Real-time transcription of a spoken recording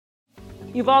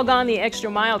You've all gone the extra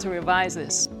mile to revise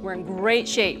this. We're in great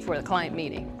shape for the client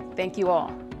meeting. Thank you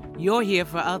all. You're here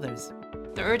for others.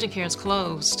 The urgent care is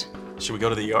closed. Should we go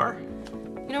to the ER?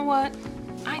 You know what?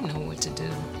 I know what to do.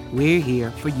 We're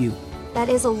here for you. That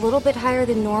is a little bit higher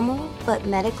than normal, but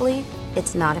medically,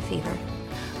 it's not a fever.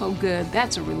 Oh, good.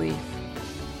 That's a relief.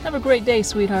 Have a great day,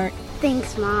 sweetheart.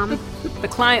 Thanks, Mom. The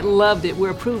client loved it.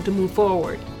 We're approved to move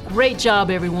forward. Great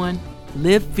job, everyone.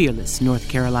 Live fearless, North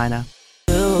Carolina.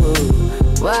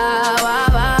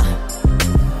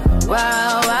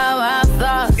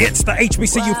 It's the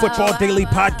HBCU Football Daily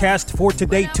Podcast for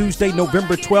today, Tuesday,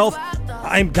 November 12th.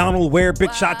 I'm Donald Ware.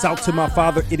 Big shouts out to my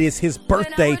father. It is his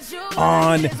birthday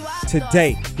on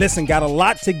today. Listen, got a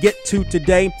lot to get to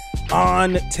today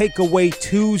on Takeaway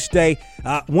Tuesday.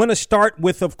 Want to start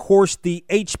with, of course, the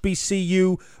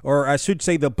HBCU, or I should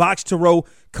say the Box to Row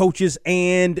coaches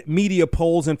and media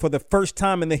polls. And for the first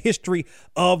time in the history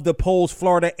of the polls,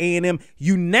 Florida A&M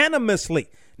unanimously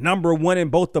number one in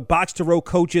both the Box to Row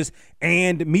coaches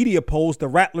and media polls. The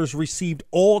Rattlers received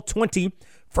all 20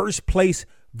 first place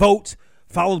votes,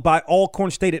 followed by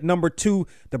Alcorn State at number 2.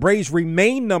 The Braves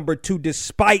remain number 2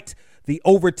 despite the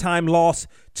overtime loss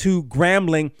to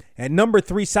Grambling. At number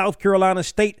 3, South Carolina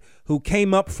State, who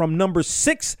came up from number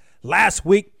 6 last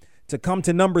week to come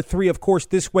to number 3, of course,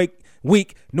 this week.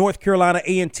 North Carolina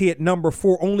A&T at number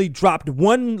 4 only dropped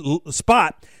one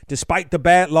spot despite the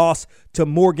bad loss to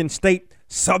Morgan State.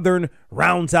 Southern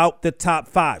rounds out the top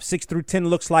 5. 6 through 10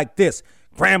 looks like this: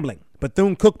 Grambling,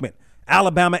 Bethune-Cookman,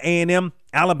 Alabama A&M,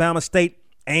 Alabama State,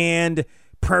 and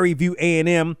Prairie View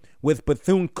A&M, with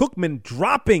Bethune-Cookman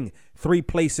dropping 3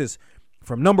 places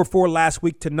from number 4 last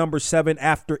week to number 7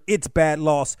 after its bad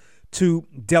loss to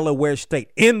Delaware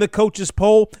State. In the coaches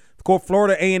poll, of course,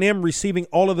 Florida A&M receiving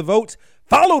all of the votes,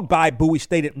 followed by Bowie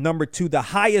State at number 2, the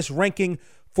highest ranking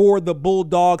for the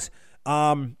Bulldogs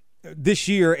this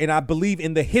year, and I believe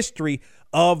in the history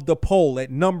of the poll.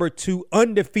 At number 2,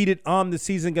 undefeated on the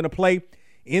season, going to play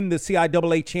in the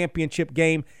CIAA championship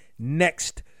game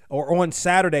on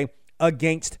Saturday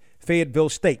against Fayetteville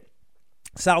State.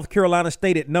 South Carolina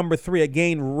State at number 3,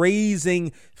 again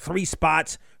raising 3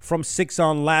 spots from 6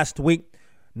 on last week.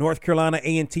 North Carolina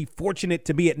A&T fortunate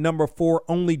to be at number 4,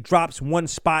 only drops 1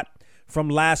 spot from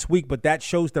last week, but that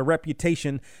shows the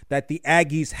reputation that the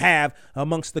Aggies have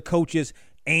amongst the coaches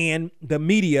and the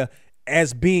media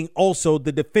as being also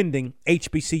the defending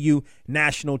HBCU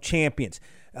national champions.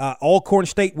 Alcorn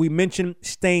State, we mentioned,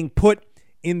 staying put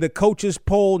in the coaches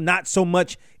poll, not so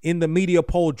much in the media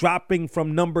poll, dropping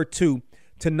from number 2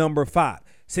 to number 5.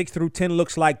 6 through 10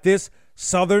 looks like this: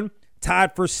 Southern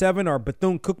tied for 7 are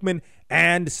Bethune-Cookman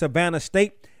and Savannah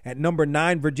State. At number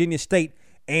 9, Virginia State,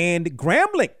 and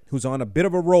Grambling, who's on a bit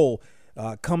of a roll,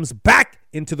 comes back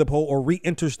into the poll, or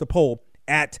re-enters the poll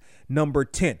at number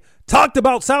 10. Talked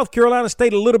about South Carolina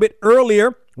State a little bit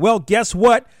earlier. Well, guess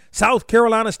what? South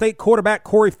Carolina State quarterback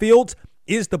Corey Fields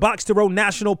is the Box to Row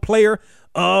National Player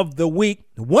of the Week.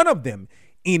 One of them,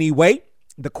 anyway.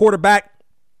 The quarterback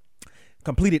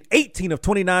completed 18 of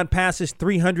 29 passes,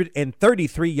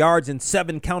 333 yards, and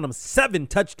 7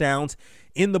 touchdowns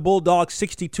in the Bulldogs'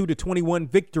 62-21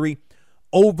 victory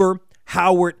over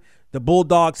Howard. The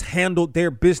Bulldogs handled their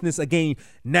business again,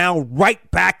 now right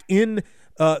back in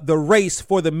the race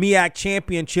for the MEAC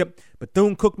championship.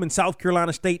 Bethune-Cookman, South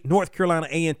Carolina State, North Carolina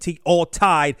A&T all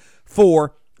tied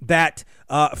for that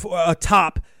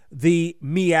atop the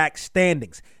MEAC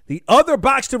standings. The other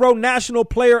Box to Row National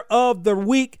Player of the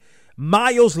Week,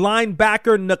 Miles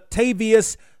linebacker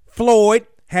Noctavius Floyd,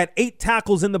 had 8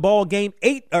 tackles in the ball game.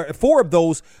 4 of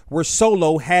those were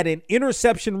solo, had an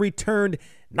interception returned,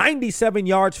 97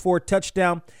 yards for a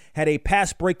touchdown, had a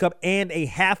pass breakup and a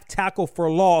half tackle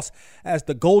for loss as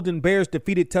the Golden Bears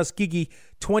defeated Tuskegee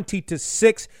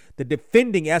 20-6. The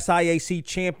defending SIAC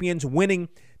champions winning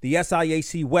the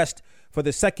SIAC West for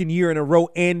the second year in a row.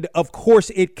 And of course,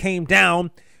 it came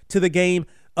down to the game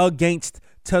against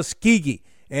Tuskegee.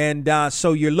 And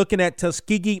so you're looking at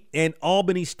Tuskegee and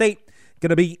Albany State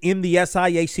going to be in the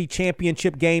SIAC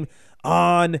championship game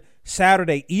on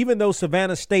Saturday. Even though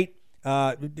Savannah State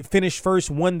finished first,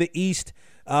 won the East.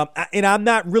 And I'm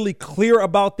not really clear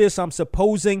about this. I'm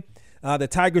supposing the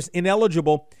Tigers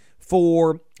ineligible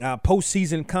for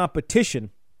postseason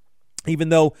competition, even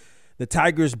though the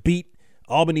Tigers beat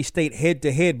Albany State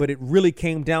head-to-head. But it really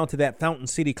came down to that Fountain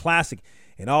City Classic.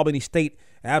 And Albany State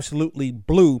absolutely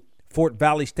blew Fort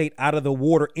Valley State out of the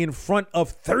water in front of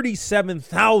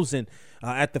 37,000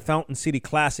 at the Fountain City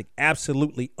Classic.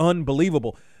 Absolutely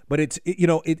unbelievable. But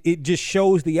it just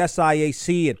shows the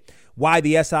SIAC and why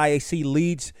the SIAC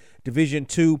leads Division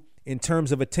II in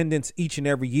terms of attendance each and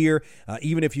every year.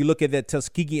 Even if you look at that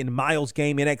Tuskegee and Miles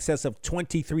game, in excess of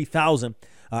 23,000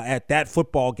 at that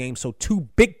football game. So 2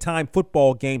 big-time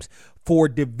football games for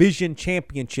division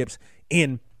championships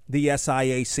in the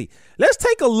SIAC. Let's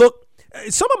take a look.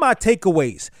 Some of my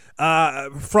takeaways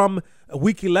from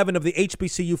Week 11 of the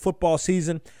HBCU football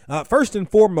season. First and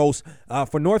foremost,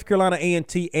 for North Carolina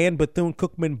A&T and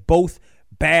Bethune-Cookman, both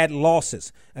bad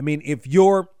losses. I mean, if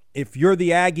you're the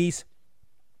Aggies,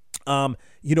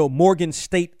 Morgan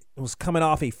State was coming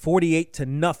off a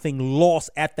 48-0 loss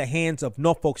at the hands of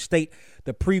Norfolk State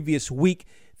the previous week.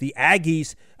 The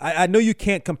Aggies, I know you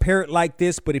can't compare it like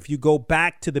this, but if you go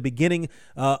back to the beginning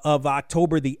of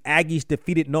October, the Aggies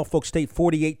defeated Norfolk State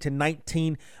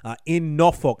 48-19 in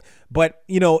Norfolk. But,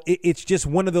 it's just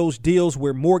one of those deals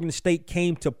where Morgan State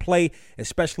came to play,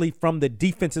 especially from the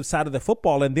defensive side of the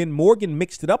football. And then Morgan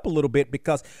mixed it up a little bit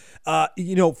because,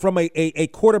 from a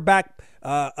quarterback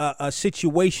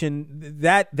situation,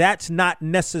 that's not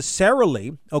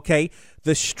necessarily,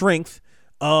 the strength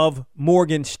of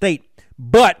Morgan State.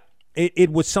 But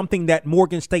it was something that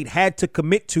Morgan State had to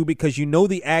commit to because the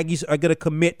Aggies are going to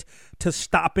commit to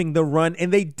stopping the run,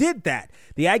 and they did that.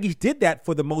 The Aggies did that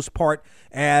for the most part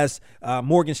as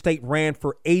Morgan State ran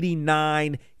for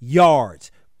 89 yards.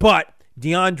 But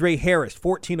DeAndre Harris,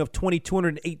 14 of 20,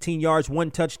 218 yards, 1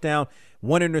 touchdown,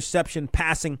 1 interception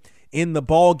passing in the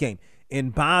ball game.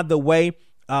 And by the way,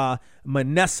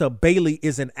 Manessa Bailey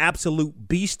is an absolute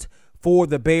beast for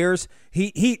the Bears.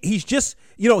 He's just,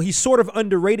 he's sort of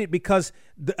underrated because,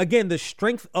 the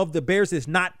strength of the Bears is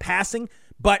not passing,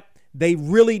 but they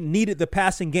really needed the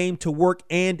passing game to work,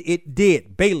 and it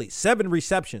did. Bailey, 7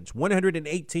 receptions,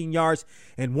 118 yards,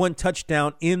 and 1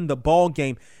 touchdown in the ball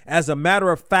game. As a matter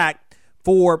of fact,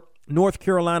 for North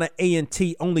Carolina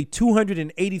A&T, only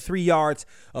 283 yards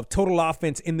of total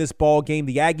offense in this ball game.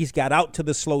 The Aggies got out to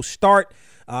the slow start.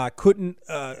 Couldn't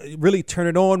really turn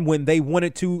it on when they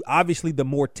wanted to. Obviously, the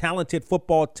more talented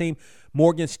football team,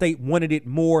 Morgan State, wanted it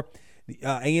more.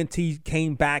 A&T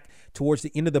came back towards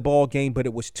the end of the ball game, but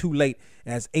it was too late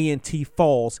as A&T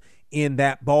falls in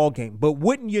that ball game. But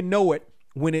wouldn't you know it,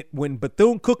 when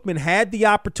Bethune-Cookman had the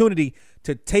opportunity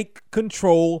to take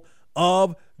control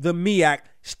of the MEAC,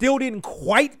 still didn't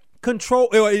quite control.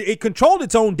 It controlled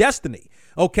its own destiny.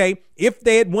 If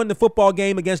they had won the football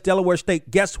game against Delaware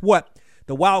State, guess what?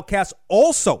 The Wildcats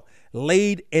also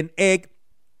laid an egg,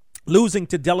 losing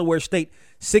to Delaware State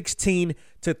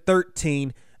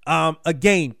 16-13.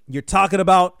 Again, you're talking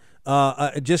about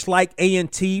just like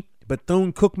A&T,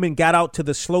 Bethune-Cookman got out to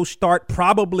the slow start,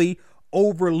 probably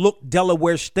overlooked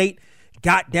Delaware State,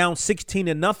 got down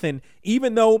 16-0.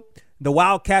 Even though the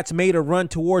Wildcats made a run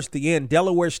towards the end,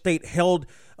 Delaware State held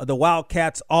the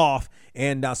Wildcats off,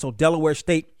 and so Delaware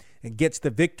State gets the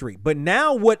victory. But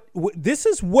now this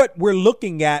is what we're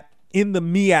looking at in the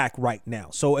MEAC right now.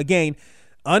 So again,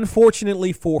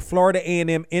 unfortunately for Florida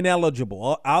A&M,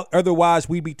 ineligible. Otherwise,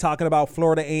 we'd be talking about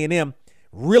Florida A&M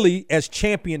really as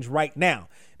champions right now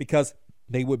because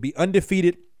they would be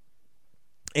undefeated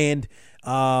and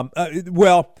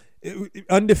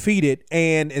undefeated,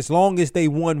 and as long as they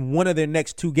won one of their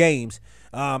next 2 games,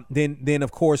 then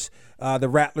of course the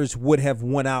Rattlers would have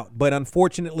won out. But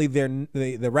unfortunately,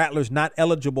 the Rattlers not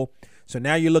eligible. So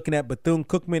now you're looking at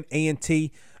Bethune-Cookman,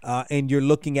 A&T, and you're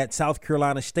looking at South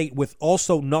Carolina State with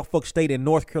also Norfolk State and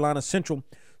North Carolina Central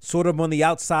sort of on the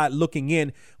outside looking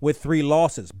in with 3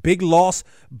 losses. Big loss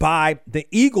by the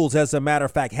Eagles, as a matter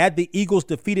of fact. Had the Eagles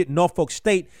defeated Norfolk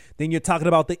State, then you're talking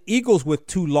about the Eagles with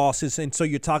 2 losses, and so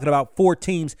you're talking about 4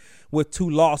 teams with 2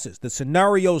 losses. The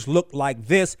scenarios look like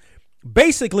this.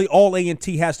 Basically, all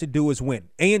A&T has to do is win.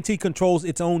 A&T controls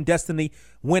its own destiny.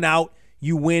 Win out,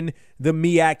 you win the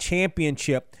MEAC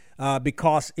championship.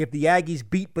 Because if the Aggies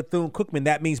beat Bethune-Cookman,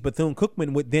 that means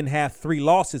Bethune-Cookman would then have 3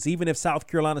 losses. Even if South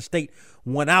Carolina State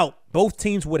won out, both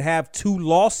teams would have 2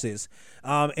 losses,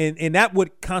 and that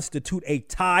would constitute a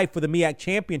tie for the MEAC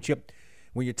championship.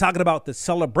 When you're talking about the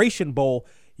Celebration Bowl,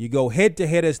 you go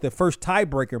head-to-head as the first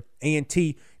tiebreaker.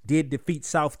 A&T did defeat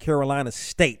South Carolina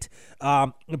State.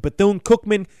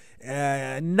 Bethune-Cookman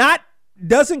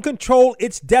doesn't control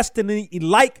its destiny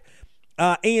like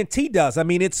A&T does. I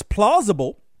mean, it's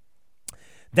plausible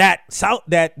that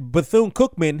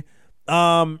Bethune-Cookman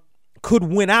could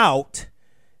win out.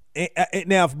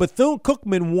 Now, if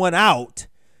Bethune-Cookman won out,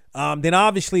 then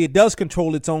obviously it does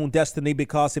control its own destiny,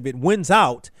 because if it wins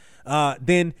out,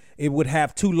 then it would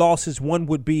have 2 losses. One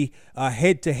would be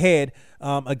head-to-head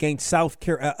against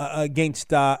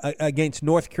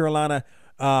North Carolina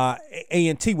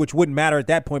A&T, which wouldn't matter at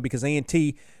that point because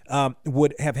A&T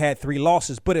would have had 3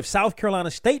 losses. But if South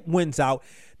Carolina State wins out,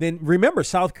 then remember,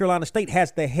 South Carolina State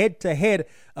has the head-to-head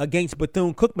against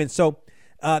Bethune-Cookman. So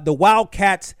the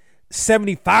Wildcats,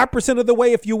 75% of the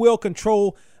way, if you will,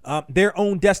 control their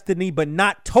own destiny, but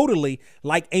not totally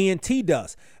like A&T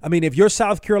does. I mean, if you're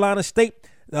South Carolina State,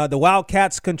 the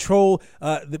Wildcats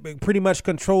pretty much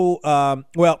control,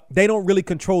 they don't really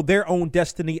control their own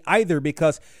destiny either,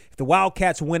 because if the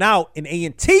Wildcats win out and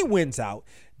A&T wins out,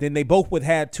 then they both would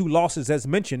have 2 losses as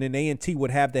mentioned, and A&T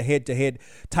would have the head-to-head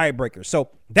tiebreaker. So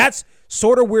that's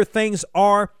sort of where things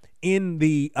are in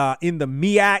the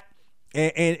MEAC,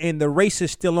 and the race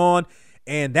is still on.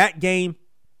 And that game,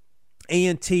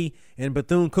 A&T and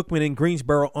Bethune-Cookman in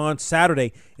Greensboro on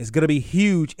Saturday, is going to be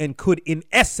huge and could, in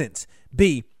essence,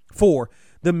 be for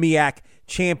the MEAC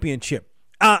championship.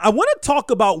 I want to talk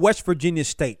about West Virginia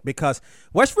State, because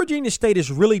West Virginia State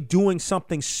is really doing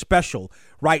something special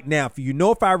right now. If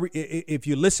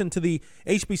you listen to the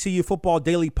HBCU Football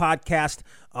Daily podcast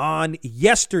on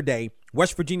yesterday,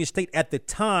 West Virginia State at the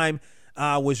time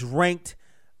was ranked,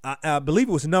 I believe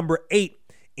it was number 8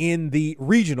 in the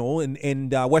regional,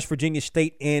 and West Virginia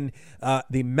State in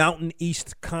the Mountain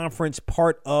East Conference,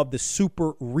 part of the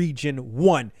Super Region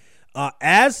 1.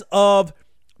 As of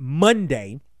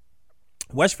Monday,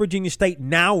 West Virginia State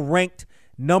now ranked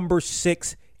number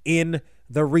 6 in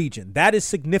the region. That is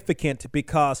significant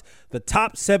because the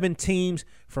top 7 teams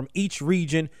from each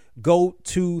region go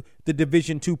to the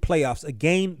Division II playoffs.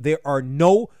 Again, there are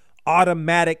no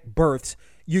automatic berths.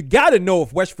 You got to know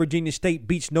if West Virginia State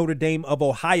beats Notre Dame of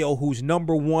Ohio, who's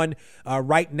number 1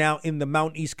 right now in the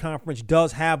Mountain East Conference,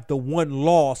 does have the 1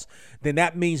 loss, then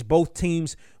that means both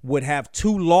teams would have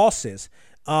 2 losses.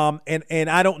 And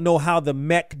I don't know how the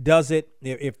MEC does it,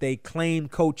 if they claim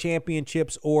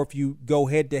co-championships or if you go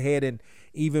head-to-head, and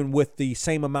even with the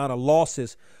same amount of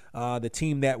losses, the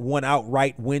team that won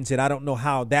outright wins it. I don't know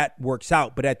how that works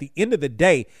out. But at the end of the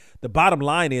day, the bottom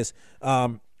line is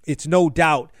it's no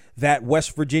doubt that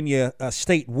West Virginia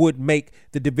State would make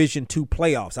the Division II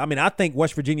playoffs. I mean, I think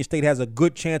West Virginia State has a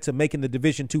good chance of making the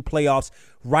Division II playoffs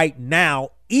right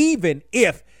now, even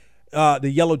if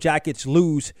the Yellow Jackets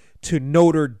lose to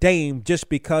Notre Dame, just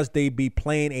because they be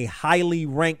playing a highly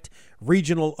ranked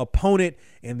regional opponent,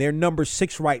 and they're number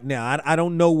 6 right now. I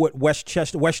don't know what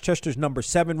Westchester's number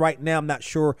 7 right now. I'm not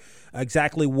sure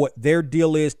exactly what their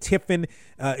deal is. Tiffin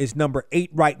is number 8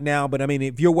 right now. But, I mean,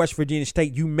 if you're West Virginia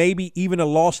State, you maybe even a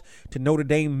loss to Notre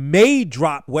Dame may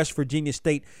drop West Virginia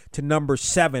State to number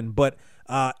 7. But,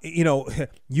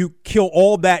 you kill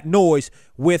all that noise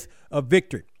with a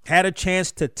victory. Had a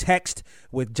chance to text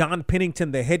with John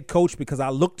Pennington, the head coach, because I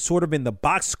looked sort of in the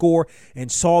box score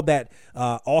and saw that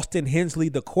Austin Hensley,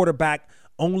 the quarterback,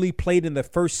 only played in the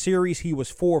first series. He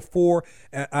was 4-4,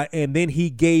 and then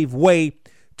he gave way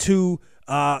to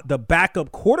the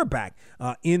backup quarterback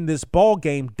in this ball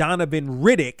game, Donovan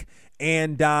Riddick.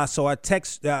 And so I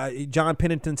text John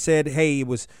Pennington, said, hey, it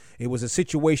was a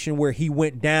situation where he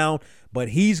went down, but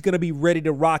he's going to be ready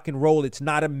to rock and roll. It's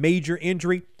not a major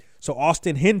injury. So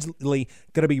Austin Hensley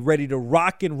going to be ready to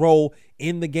rock and roll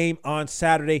in the game on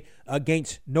Saturday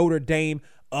against Notre Dame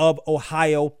of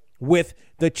Ohio, with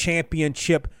the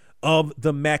championship of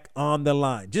the MEC on the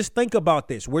line. Just think about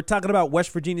this. We're talking about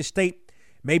West Virginia State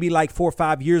maybe like 4 or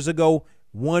 5 years ago,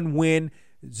 1 win,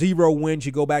 0 wins.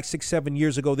 You go back 6-7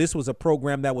 years ago, this was a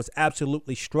program that was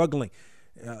absolutely struggling.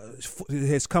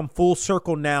 Has come full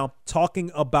circle now,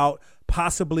 talking about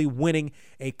possibly winning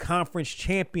a conference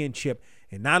championship.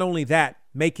 And not only that,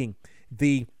 making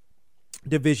the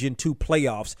Division II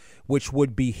playoffs, which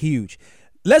would be huge.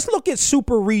 Let's look at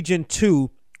Super Region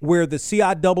 2, where the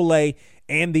CIAA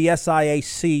and the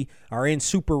SIAC are in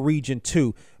Super Region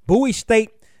 2. Bowie State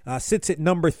sits at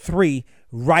number 3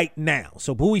 right now.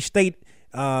 So Bowie State,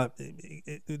 the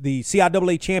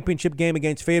CIAA championship game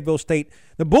against Fayetteville State,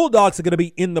 the Bulldogs are going to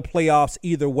be in the playoffs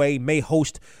either way, may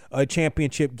host a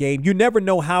championship game. You never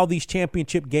know how these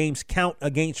championship games count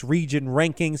against region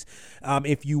rankings.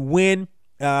 If you win,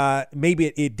 maybe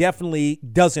it definitely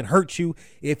doesn't hurt you.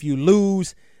 If you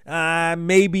lose,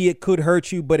 maybe it could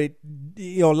hurt you, but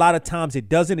a lot of times it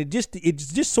doesn't. It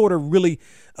just sort of really,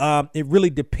 it really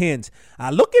depends.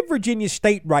 Look at Virginia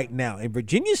State right now, and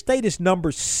Virginia State is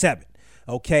number 7.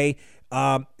 Okay,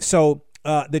 so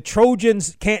the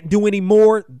Trojans can't do any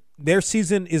more. Their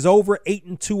season is over,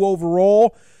 8-2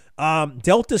 overall.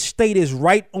 Delta State is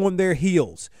right on their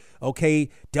heels. Okay,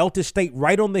 Delta State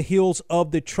right on the heels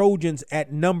of the Trojans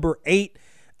at number 8.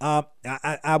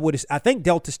 I think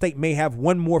Delta State may have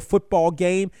one more football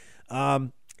game.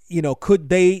 Could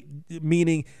they,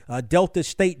 meaning Delta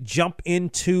State, jump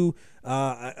into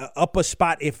upper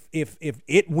spot if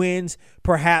it wins,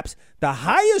 perhaps. The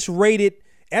highest rated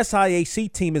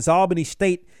SIAC team is Albany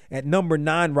State at number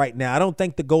 9 right now. I don't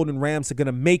think the Golden Rams are going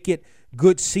to make it.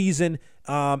 Good season.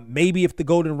 Maybe if the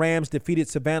Golden Rams defeated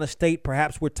Savannah State,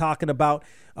 perhaps we're talking about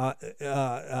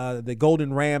the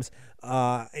Golden Rams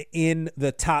in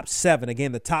the top 7.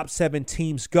 Again, the top 7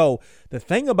 teams go. The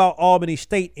thing about Albany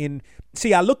State,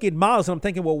 I look at Miles and I'm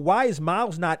thinking, well, why is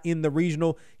Miles not in the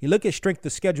regional? You look at strength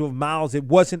of schedule of Miles, it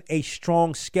wasn't a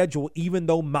strong schedule, even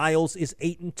though Miles is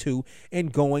 8-2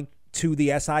 and going to the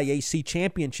SIAC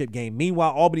championship game.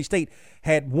 Meanwhile, Albany State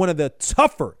had one of the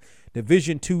tougher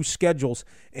Division II schedules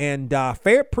and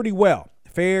fared pretty well.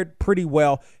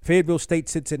 Fayetteville State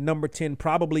sits at number 10,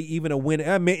 probably even a win.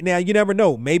 Now, you never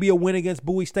know. Maybe a win against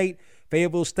Bowie State.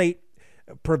 Fayetteville State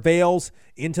prevails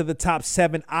into the top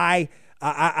 7. I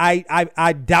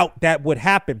doubt that would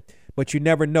happen, but you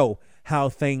never know how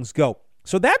things go.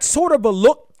 So that's sort of a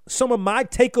look, some of my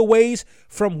takeaways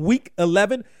from week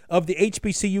 11 of the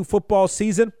HBCU football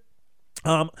season.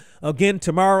 Again,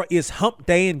 tomorrow is hump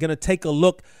day, and going to take a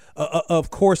look, of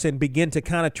course, and begin to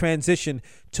kind of transition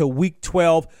to week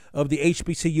 12 of the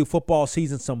HBCU football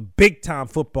season. Some big-time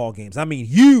football games. I mean,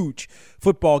 huge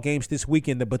football games this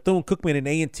weekend. The Bethune-Cookman and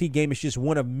A&T game is just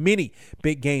one of many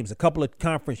big games. A couple of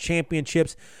conference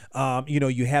championships.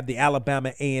 You have the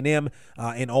Alabama A&M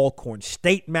and Alcorn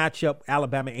State matchup.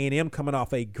 Alabama A&M coming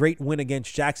off a great win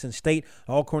against Jackson State.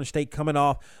 Alcorn State coming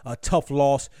off a tough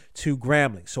loss to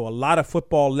Grambling. So a lot of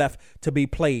football left to be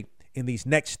played in these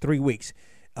next 3 weeks.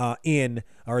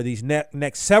 These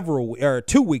next several, or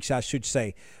 2 weeks, I should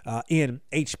say, in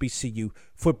HBCU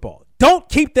football. Don't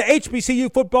keep the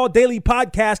HBCU Football Daily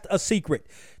Podcast a secret.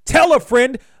 Tell a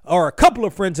friend or a couple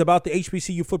of friends about the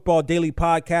HBCU Football Daily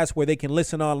Podcast, where they can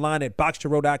listen online at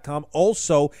boxtorow.com.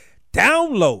 Also,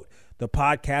 download the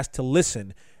podcast to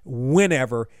listen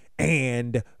whenever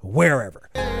and wherever.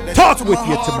 Talk with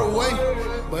you tomorrow.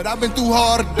 But I've been through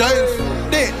harder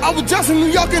days. I was just in New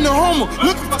York in the Homer,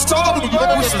 looking for trouble.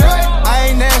 I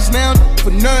ain't asked now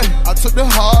for nothing. I took the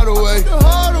hard away.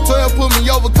 12 put me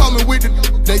over, coming with the.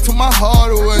 They took my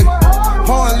heart away.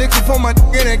 Pouring liquor for my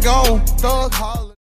and it gone. Thug holler.